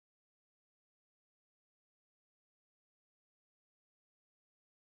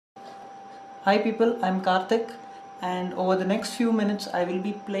Hi people, I'm Karthik, and over the next few minutes I will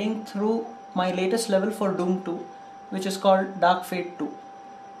be playing through my latest level for Doom 2, which is called Dark Fate 2.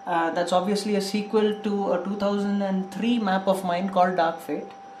 That's obviously a sequel to a 2003 map of mine called Dark Fate,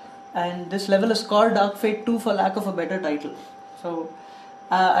 and this level is called Dark Fate 2 for lack of a better title. So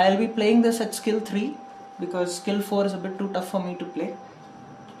I'll be playing this at skill 3 because skill 4 is a bit too tough for me to play.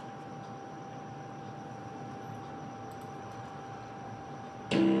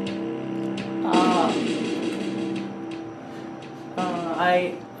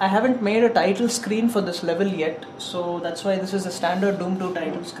 I haven't made a title screen for this level yet, so that's why this is a standard Doom 2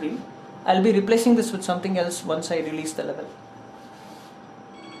 title screen. I'll be replacing this with something else once I release the level.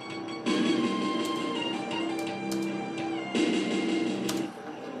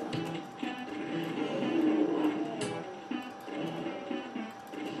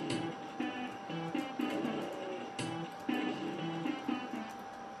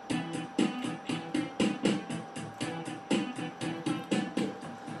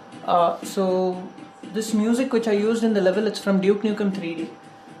 So this music which I used in the level, it's from Duke Nukem 3D.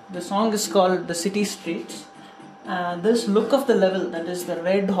 The song is called The City Streets. This look of the level, that is the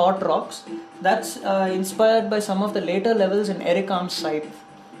red hot rocks, that's inspired by some of the later levels in Eric Arm's side.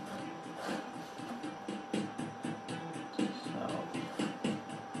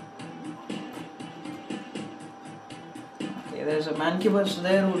 Okay, there's a mancubus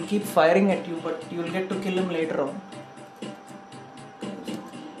there who will keep firing at you, but you'll get to kill him later on.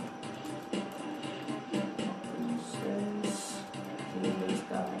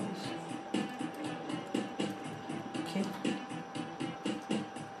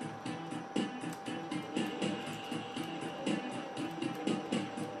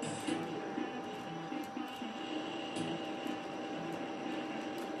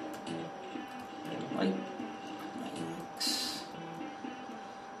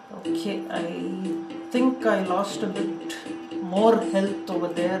 Okay, I think I lost a bit more health over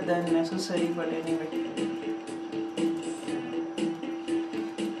there than necessary, but anyway.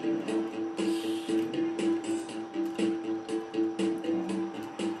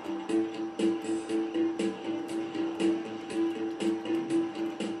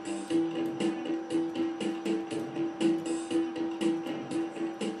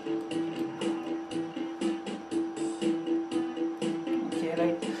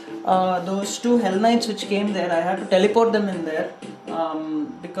 Those two Hell Knights which came there, I had to teleport them in there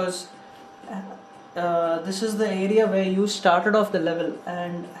because this is the area where you started off the level,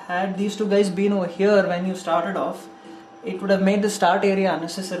 and had these two guys been over here when you started off, it would have made the start area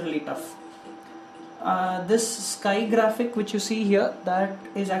unnecessarily tough. This sky graphic which you see here, that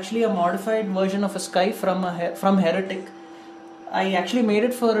is actually a modified version of a sky from Heretic. I actually made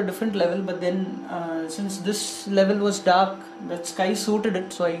it for a different level, but then since this level was dark, that sky suited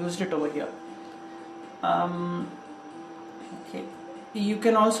it, so I used it over here. Okay, you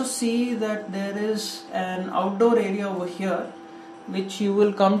can also see that there is an outdoor area over here which you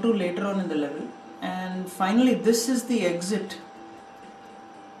will come to later on in the level, and finally this is the exit.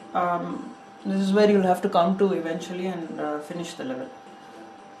 This is where you'll have to come to eventually and finish the level.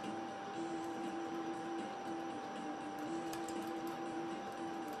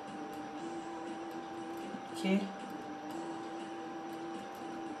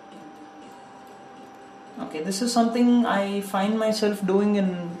 Okay, this is something I find myself doing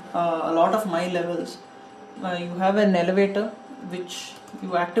in a lot of my levels. You have an elevator which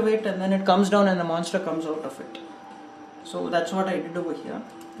you activate and then it comes down and the monster comes out of it. So that's what I did over here.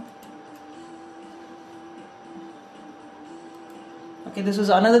 Okay, this is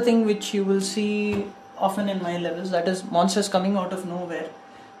another thing which you will see often in my levels, that is monsters coming out of nowhere.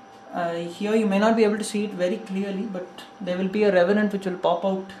 Here you may not be able to see it very clearly, but there will be a revenant which will pop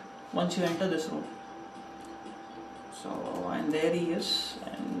out once you enter this room. So, and there he is,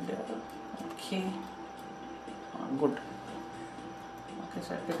 and okay, good. Okay,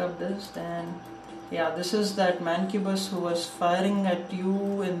 so I pick up this, then yeah, this is that mancubus who was firing at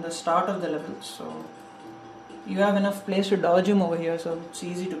you in the start of the level, so you have enough place to dodge him over here, so it's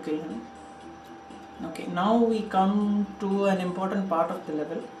easy to kill him. Okay, now we come to an important part of the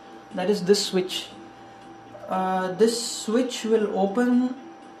level. That is this switch. This switch will open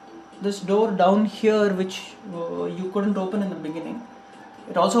this door down here which you couldn't open in the beginning.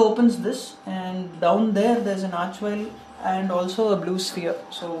 It also opens this, and down there's an archvile and also a blue sphere,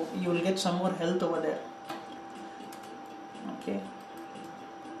 so you will get some more health over there. Okay.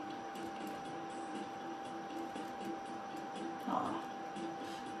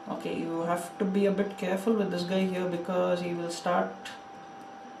 Okay, you have to be a bit careful with this guy here because he will start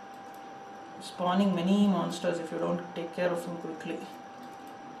spawning many monsters if you don't take care of him quickly.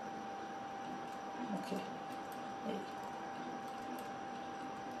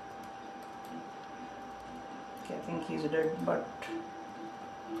 he's dead, but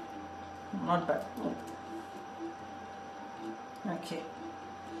not bad. Okay,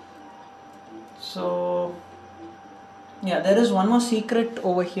 so yeah, there is one more secret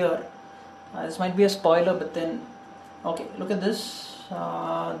over here. This might be a spoiler, but then okay, look at this.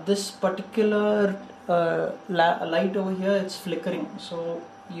 This particular light over here, it's flickering. So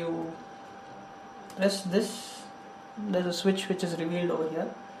you press this. There's a switch which is revealed over here.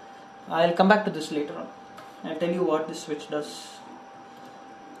 I'll come back to this later on. I'll tell you what this switch does.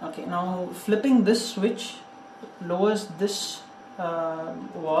 Okay, now flipping this switch lowers this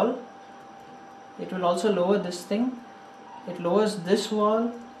wall. It will also lower this thing. It lowers this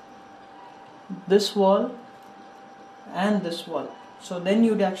wall, and this wall. So then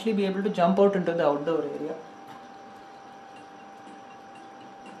you'd actually be able to jump out into the outdoor area.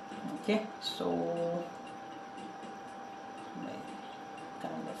 Okay, so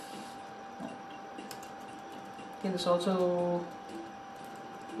kind of. Okay, this also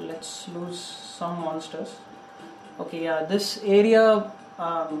lets loose some monsters. Okay, yeah, this area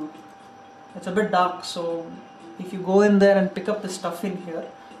it's a bit dark, so if you go in there and pick up the stuff in here,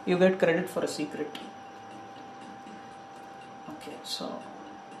 you get credit for a secret. Okay, so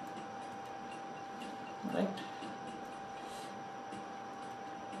right.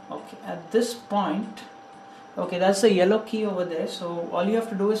 Okay, at this point, okay, that's the yellow key over there. So all you have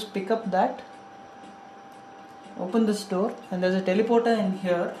to do is pick up that, open this door, and there's a teleporter in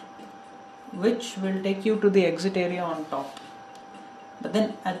here which will take you to the exit area on top. But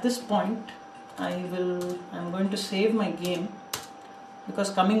then at this point I'm going to save my game, because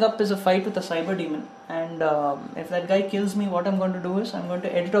coming up is a fight with a cyber demon, and if that guy kills me, what I'm going to do is I'm going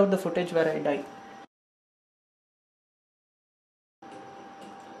to edit out the footage where I die.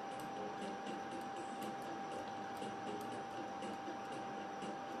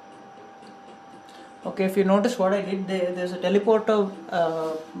 Okay, if you notice what I did there's a teleporter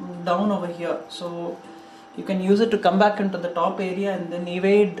down over here, so you can use it to come back into the top area and then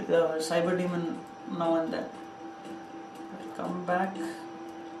evade the cyber demon now and then. Come back.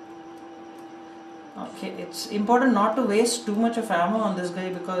 Okay, it's important not to waste too much of ammo on this guy,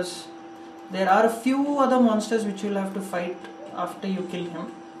 because there are a few other monsters which you'll have to fight after you kill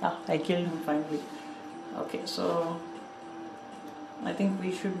him. I killed him finally. Okay, so I think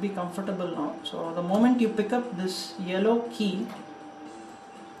we should be comfortable now. So the moment you pick up this yellow key,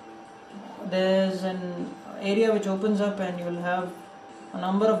 there's an area which opens up and you will have a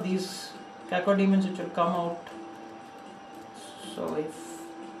number of these cacodemons which will come out. So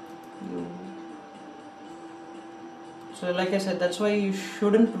so like I said, that's why you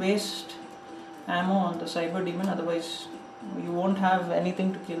shouldn't waste ammo on the cyber demon, otherwise you won't have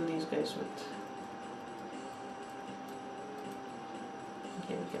anything to kill these guys with.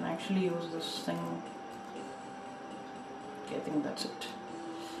 Okay, we can actually use this thing. Okay, I think that's it.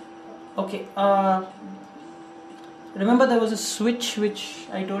 Okay, remember there was a switch which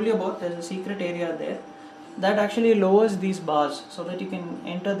I told you about. There's a secret area there that actually lowers these bars so that you can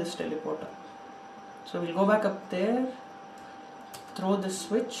enter this teleporter. So we'll go back up there, throw this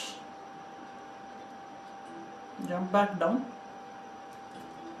switch, jump back down,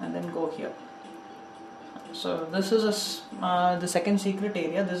 and then go here. So this is the second secret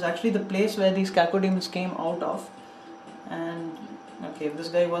area. This is actually the place where these cacodemons came out of. And okay, if this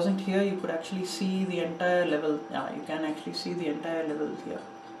guy wasn't here, you could actually see the entire level. Yeah, you can actually see the entire level here.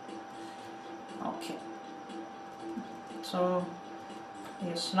 Okay. So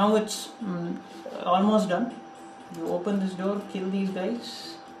yes, now it's almost done. You open this door, kill these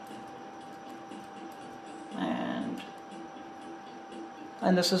guys,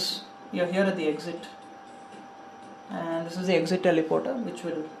 and this is, you're here at the exit, and this is the exit teleporter which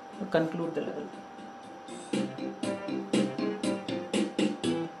will conclude the level.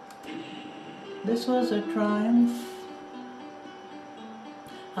 This was a triumph.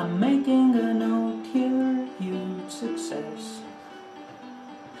 I'm making a note here, huge success.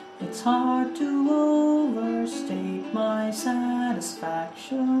 It's hard to overstate my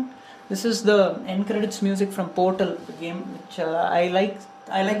satisfaction. This is the end credits music from Portal, the game, which I like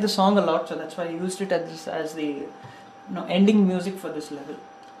the song a lot, so that's why I used it as the ending music for this level.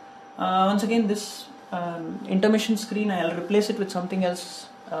 Once again, this intermission screen, I'll replace it with something else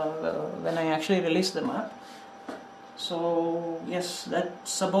when I actually release the map. So yes,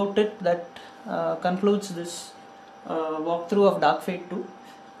 that's about it. That concludes this walkthrough of Dark Fate 2.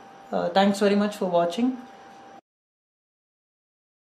 Thanks very much for watching.